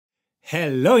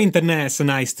Hello Internet, so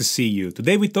nice to see you.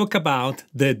 Today we talk about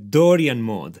the Dorian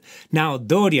mode. Now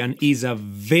Dorian is a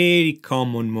very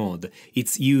common mode.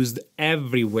 It's used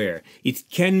everywhere. It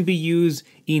can be used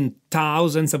in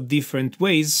thousands of different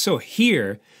ways, so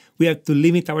here we have to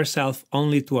limit ourselves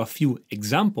only to a few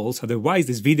examples, otherwise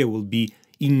this video will be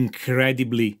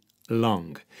incredibly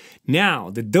long. Now,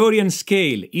 the Dorian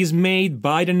scale is made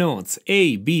by the notes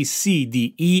A, B, C,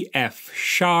 D, E, F,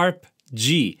 sharp,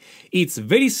 G. It's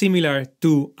very similar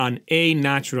to an A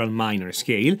natural minor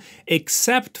scale,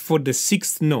 except for the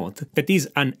sixth note, that is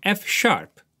an F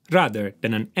sharp rather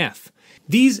than an F.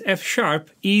 This F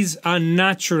sharp is a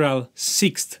natural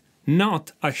sixth,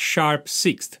 not a sharp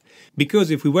sixth. Because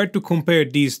if we were to compare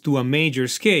this to a major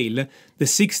scale, the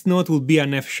sixth note will be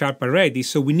an F sharp already,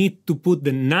 so we need to put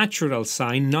the natural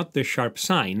sign, not the sharp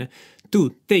sign,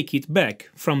 to take it back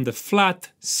from the flat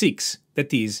 6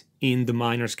 that is in the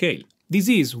minor scale. This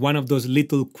is one of those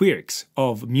little quirks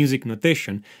of music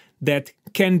notation that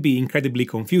can be incredibly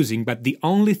confusing, but the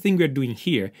only thing we're doing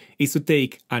here is to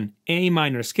take an A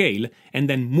minor scale and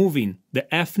then moving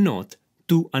the F note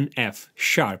to an F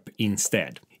sharp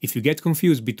instead. If you get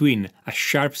confused between a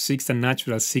sharp sixth, a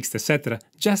natural sixth, etc.,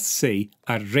 just say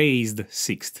a raised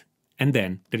sixth, and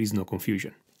then there is no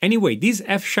confusion. Anyway, this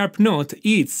F sharp note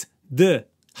is the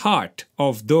heart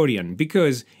of Dorian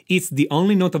because it's the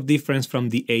only note of difference from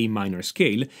the A minor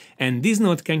scale, and this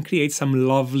note can create some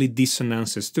lovely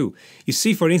dissonances too. You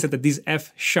see, for instance, that this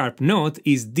F sharp note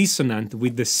is dissonant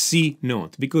with the C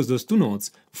note because those two notes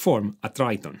form a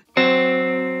triton.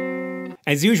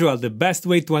 As usual, the best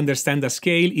way to understand a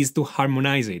scale is to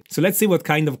harmonize it. So let's see what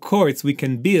kind of chords we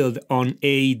can build on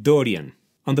A Dorian.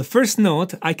 On the first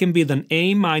note, I can build an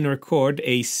A minor chord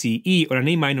A C E or an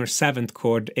A minor seventh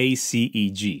chord A C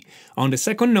E G. On the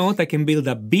second note, I can build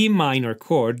a B minor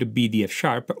chord B D F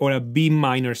sharp or a B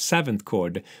minor seventh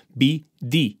chord B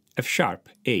D F sharp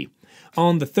A.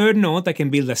 On the third note, I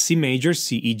can build a C major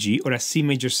C E G or a C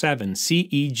major 7 C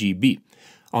E G B.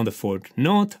 On the fourth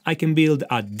note, I can build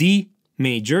a D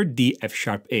major D F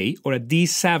sharp A or a D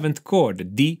seventh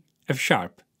chord D F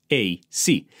sharp A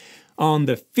C. On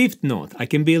the fifth note, I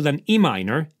can build an E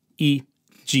minor E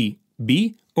G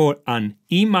B or an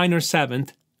E minor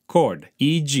seventh chord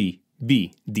E G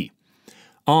B D.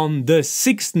 On the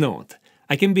sixth note,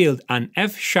 I can build an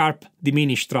F sharp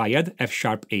diminished triad F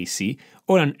sharp A C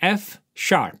or an F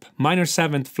sharp minor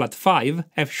seventh flat 5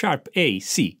 F sharp A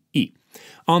C E.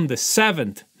 On the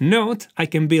seventh note, I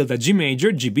can build a G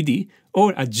major G B D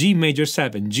or a G major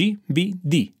 7 G B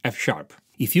D F sharp.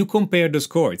 If you compare those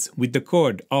chords with the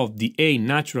chord of the A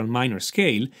natural minor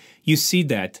scale, you see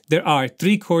that there are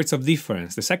three chords of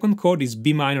difference. The second chord is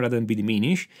B minor rather than B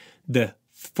diminished, the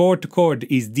fourth chord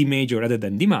is D major rather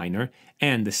than D minor,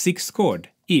 and the sixth chord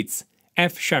is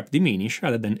F sharp diminished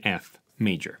rather than F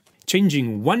major.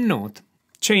 Changing one note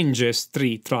changes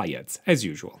three triads, as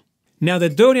usual. Now the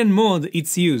Dorian mode,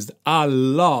 it's used a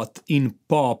lot in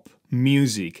pop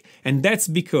music, and that's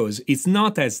because it's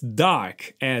not as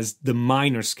dark as the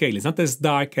minor scale. It's not as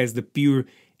dark as the pure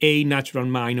A natural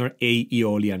minor A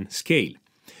Aeolian scale.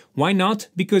 Why not?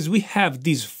 Because we have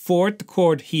this fourth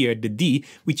chord here, the D,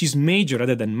 which is major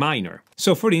rather than minor.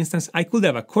 So for instance, I could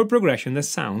have a chord progression that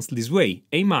sounds this way: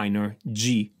 A minor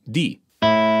G D.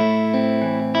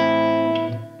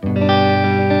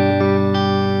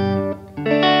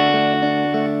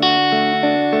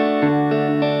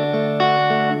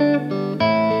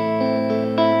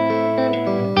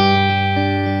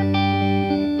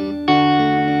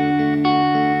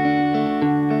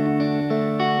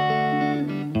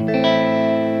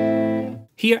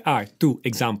 Here are two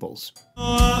examples. I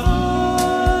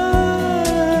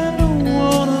don't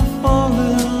wanna fall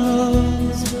in love.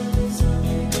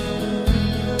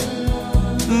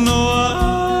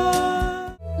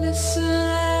 No, listen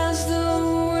as the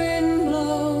wind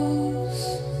blows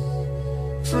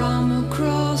from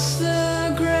across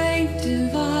the great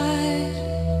divide.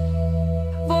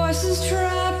 Voices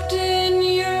trapped in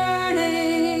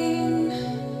yearning,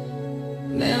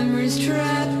 memories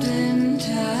trapped in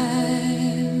time.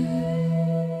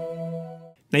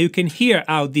 Now you can hear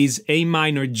how this A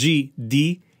minor G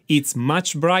D it's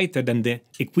much brighter than the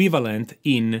equivalent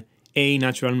in A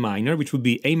natural minor, which would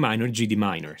be A minor G D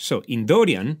minor. So in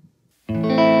Dorian,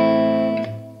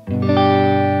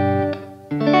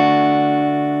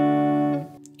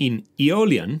 in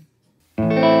Aeolian,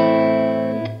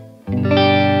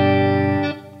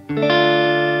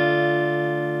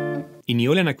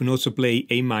 I can also play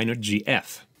A minor G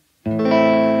F.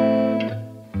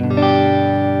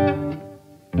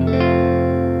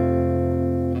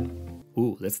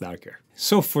 that's darker.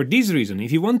 So for this reason,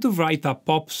 if you want to write a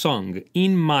pop song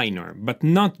in minor but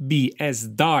not be as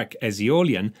dark as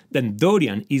Aeolian, then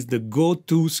Dorian is the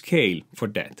go-to scale for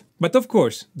that. But of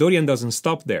course, Dorian doesn't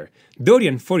stop there.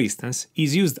 Dorian, for instance,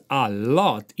 is used a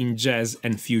lot in jazz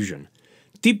and fusion.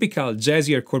 Typical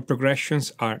jazzier chord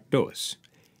progressions are those: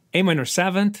 A minor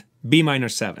 7th, B minor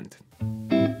 7th.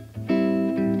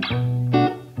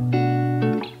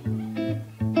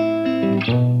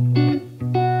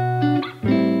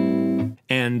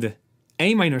 And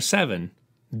A minor 7,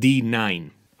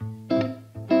 D9.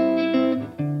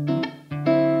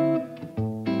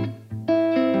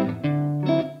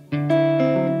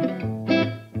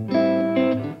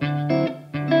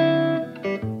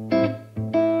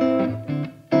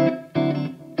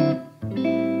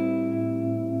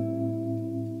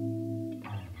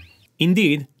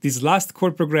 Indeed, this last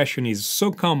chord progression is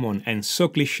so common and so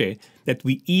cliché that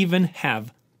we even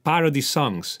have parody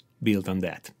songs built on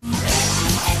that.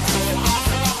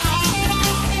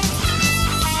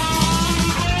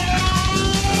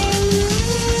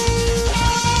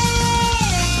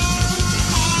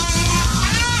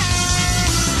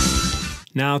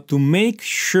 Now, to make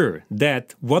sure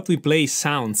that what we play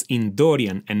sounds in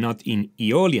Dorian and not in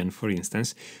Aeolian, for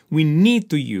instance, we need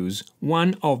to use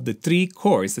one of the three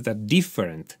chords that are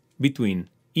different between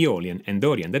Aeolian and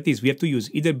Dorian. That is, we have to use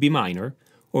either B minor,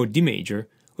 or D major,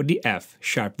 or the F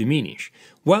sharp diminish.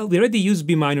 Well, we already used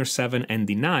B minor 7 and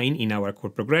D9 in our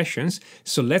chord progressions,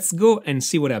 so let's go and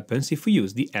see what happens if we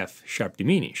use the F sharp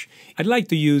diminish. I'd like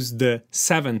to use the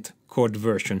 7th chord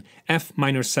version, F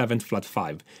minor 7th flat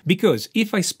 5, because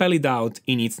if I spell it out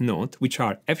in its note, which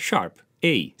are F sharp,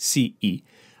 A, C, E,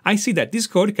 I see that this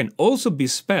chord can also be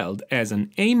spelled as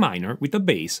an A minor with a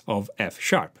bass of F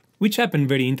sharp, which happen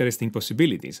very interesting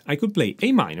possibilities. I could play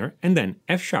A minor and then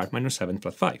F sharp minor 7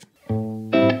 flat 5.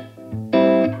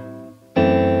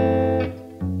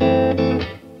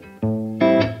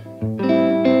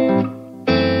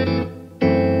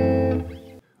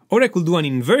 Or I could do an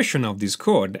inversion of this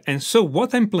chord, and so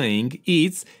what I'm playing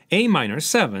is A minor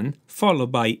 7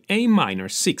 followed by A minor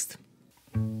 6th.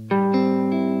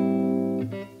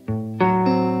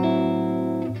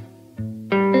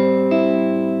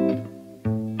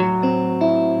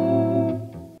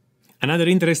 Another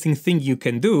interesting thing you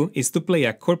can do is to play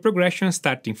a chord progression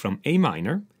starting from A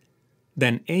minor,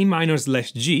 then A minor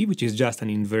slash G, which is just an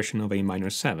inversion of A minor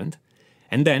 7th,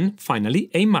 and then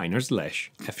finally A minor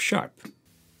slash F sharp.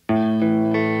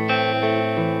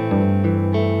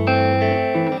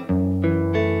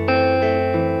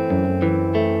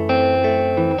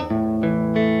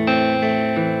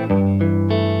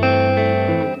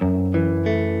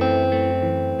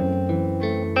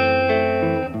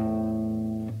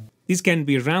 This can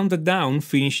be rounded down,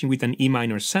 finishing with an E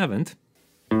minor 7th,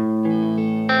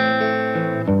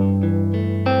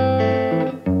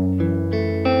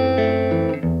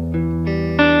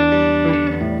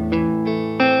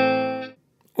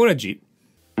 or a G.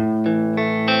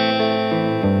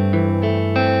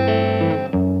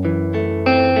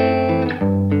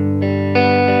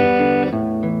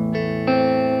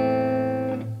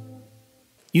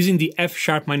 Using the F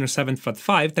sharp minor 7th flat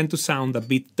 5 tend to sound a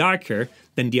bit darker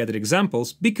than the other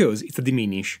examples because it's a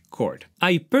diminished chord.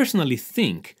 I personally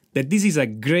think that this is a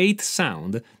great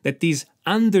sound that is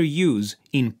underused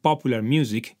in popular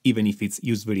music, even if it's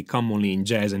used very commonly in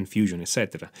jazz and fusion,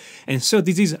 etc. And so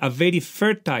this is a very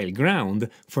fertile ground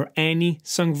for any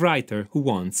songwriter who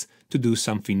wants to do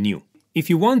something new. If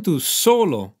you want to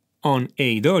solo on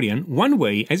A Dorian, one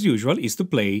way, as usual, is to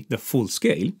play the full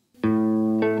scale.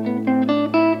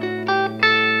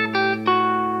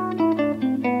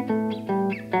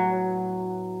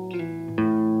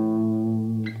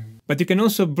 But you can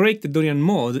also break the Dorian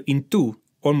mode in 2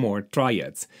 or more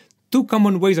triads. Two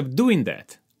common ways of doing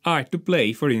that are to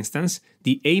play, for instance,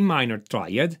 the A minor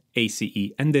triad, A, C,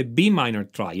 E, and the B minor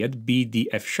triad, B, D,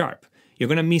 F sharp. You're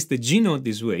gonna miss the G note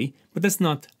this way, but that's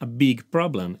not a big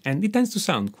problem, and it tends to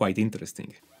sound quite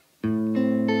interesting.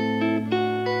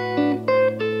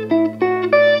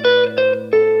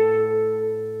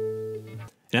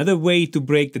 Another way to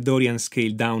break the Dorian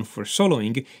scale down for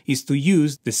soloing is to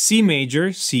use the C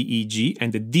major, C, E, G,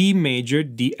 and the D major,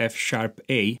 D, F sharp,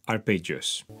 A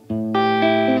arpeggios.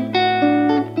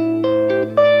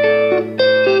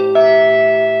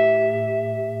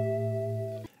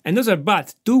 And those are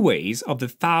but two ways of the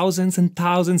thousands and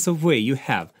thousands of ways you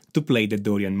have to play the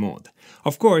Dorian mode.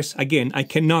 Of course, again, I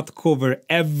cannot cover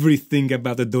everything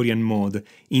about the Dorian mode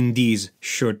in this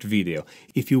short video.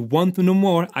 If you want to know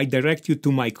more, I direct you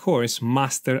to my course,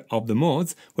 Master of the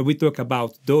Modes, where we talk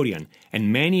about Dorian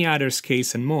and many other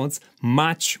scales and modes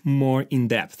much more in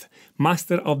depth.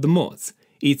 Master of the Modes.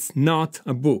 It's not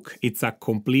a book, it's a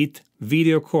complete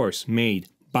video course made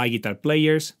by guitar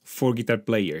players for guitar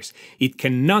players. It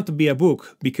cannot be a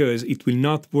book because it will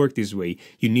not work this way.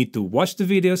 You need to watch the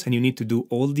videos and you need to do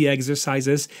all the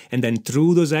exercises, and then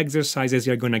through those exercises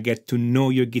you're gonna get to know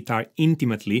your guitar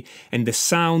intimately and the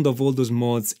sound of all those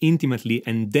modes intimately,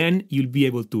 and then you'll be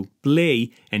able to play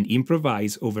and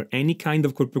improvise over any kind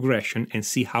of chord progression and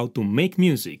see how to make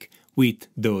music with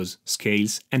those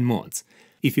scales and modes.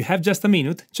 If you have just a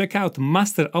minute, check out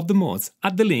Master of the Modes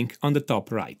at the link on the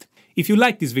top right. If you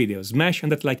like this video, smash on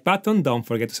that like button, don't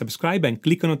forget to subscribe and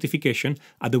click on notification,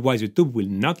 otherwise YouTube will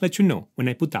not let you know when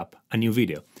I put up a new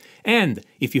video. And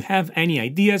if you have any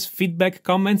ideas, feedback,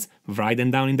 comments, write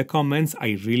them down in the comments,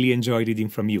 I really enjoy reading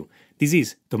from you. This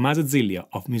is Tommaso Zilio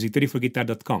of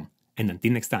musictheoryforguitar.com, and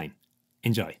until next time,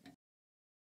 enjoy!